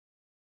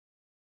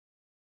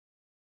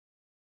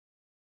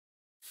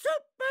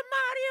Super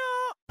Mario!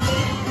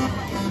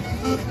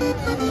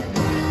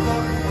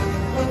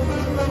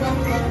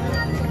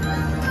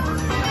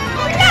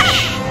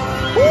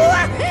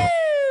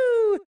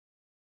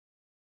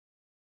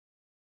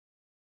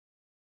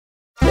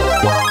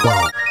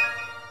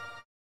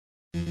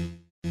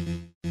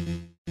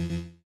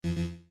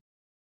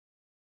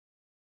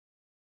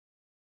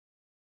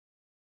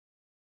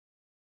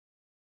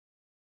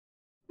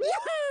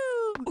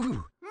 Woohoo!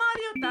 Ooh,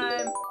 Mario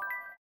time!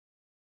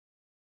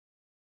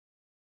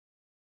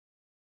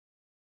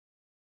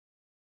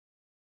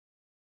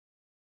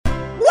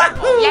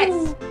 Wahoo!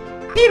 Yes!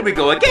 Here we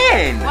go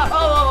again!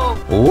 Whoa!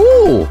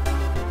 Ooh!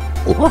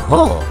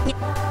 Whoa!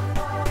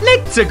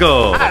 Let's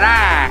go!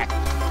 Alright!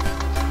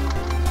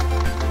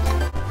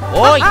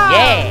 Oh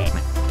yeah!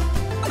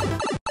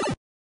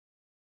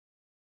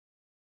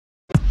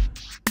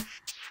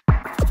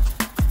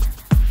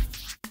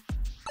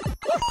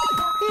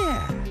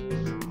 Yeah.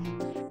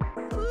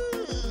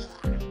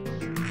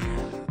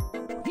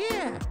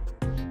 Yeah.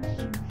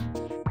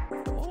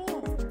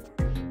 Oh.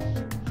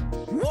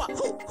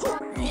 Wahoo!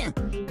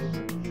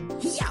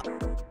 Yeah.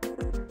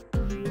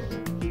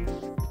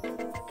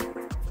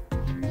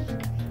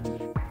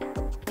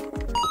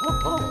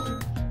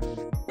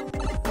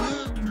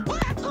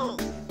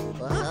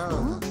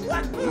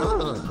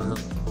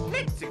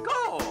 Let's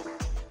go!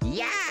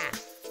 Yeah!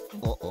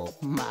 Uh-oh,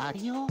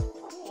 Mario?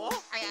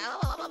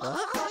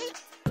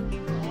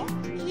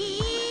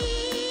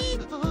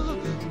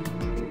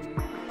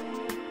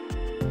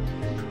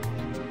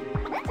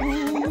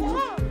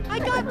 I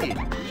got it!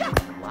 Yeah!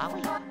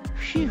 Wowie!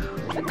 Phew.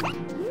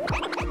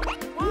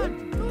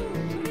 1,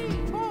 2,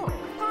 3, 4,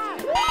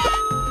 5.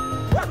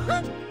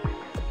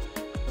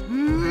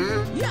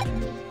 Yeah!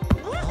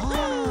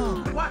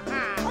 Oh.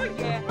 Oh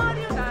yeah!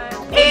 Mario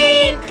time!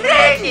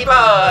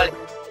 Incredible!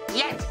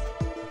 Yes!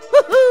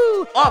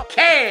 Woohoo!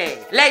 Okay!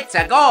 Let's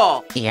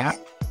go! Yeah.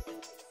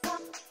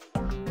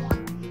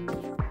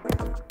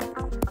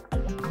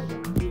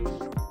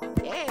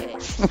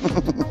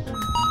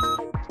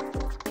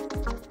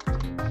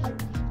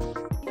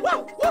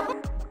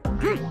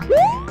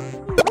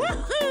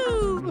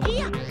 Woohoo!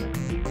 Yeah!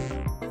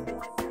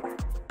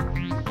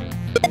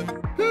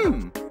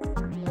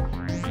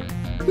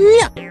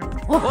 Yeah.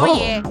 Oh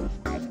yeah!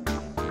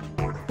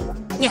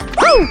 Yeah.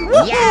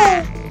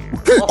 Yeah!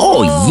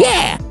 Oh,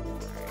 yeah.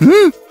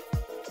 Hmm?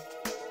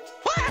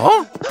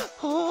 Oh?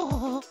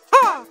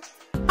 Ha!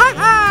 Ha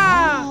ha!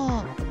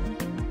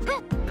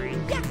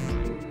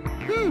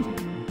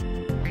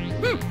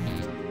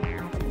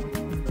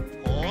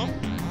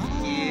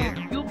 Here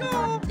you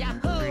go!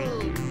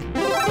 Yahoo!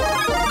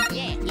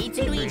 Yeah, it's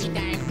Luigi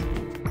time.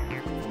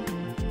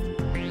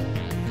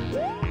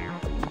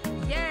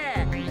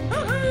 Yeah!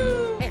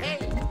 Woohoo! Hey, hey!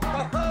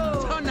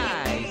 So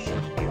nice!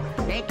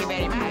 Thank you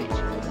very much.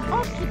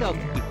 Okie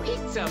dokie,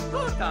 it's a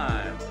Go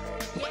time!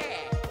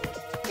 yeah!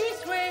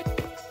 This way!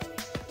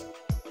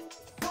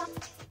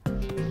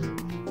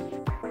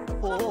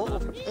 Wahoo!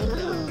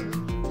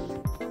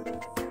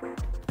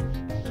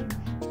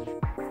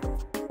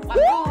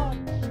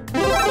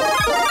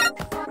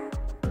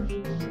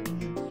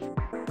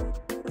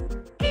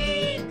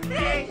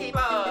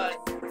 Incredible!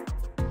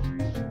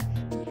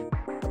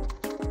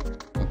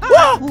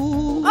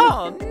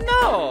 Oh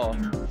no!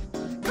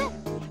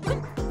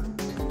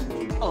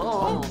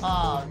 Oh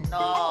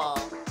no!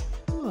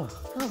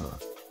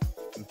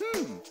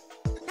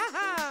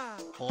 Haha!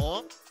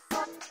 Oh.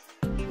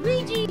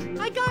 Luigi,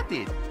 I got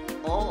it!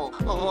 Oh!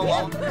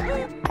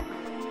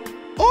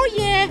 Oh,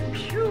 yeah.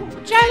 Phew!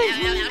 Challenge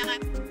me.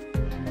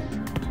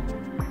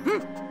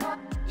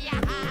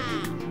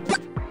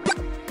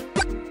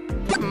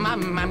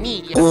 Mamma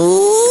mia!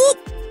 Ooh.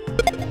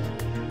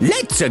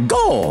 Let's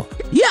go.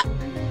 Yeah.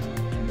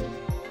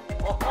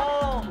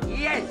 Oh,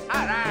 yes!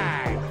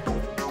 Alright!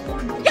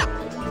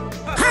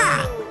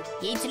 Ha.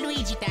 It's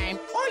Luigi time.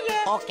 Oh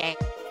yeah! Okay.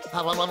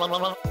 Oh!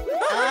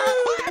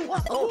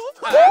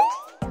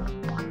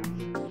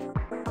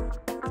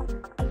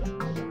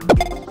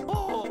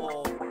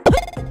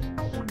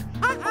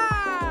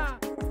 Haha!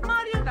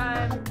 Mario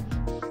time!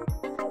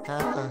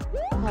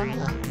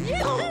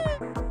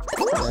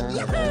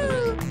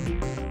 Yahoo!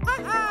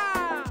 Haha!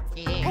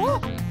 Oh!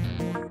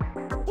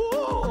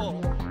 Oh!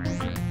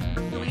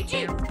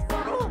 Luigi!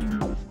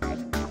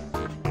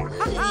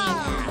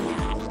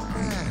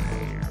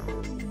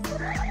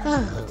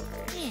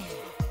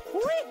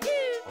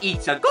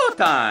 It's a go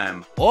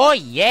time! Oh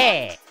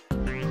yeah!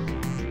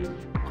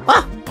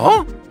 Ah.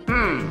 Oh.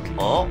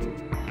 Oh!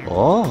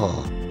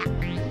 Oh.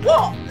 Whoa!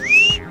 Oh.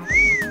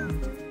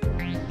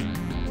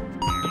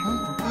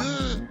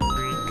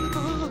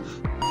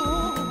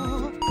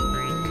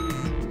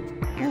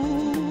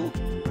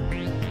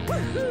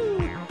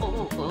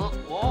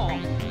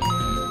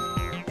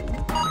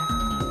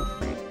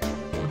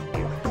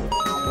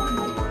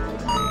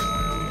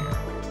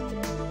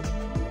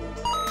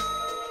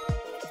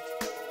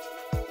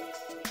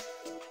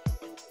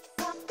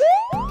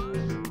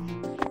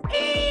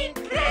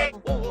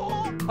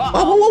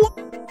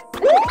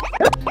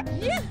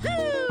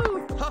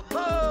 Yahoo! Ho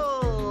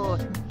ho!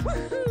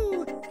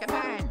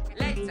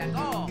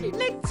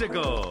 Let's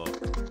go.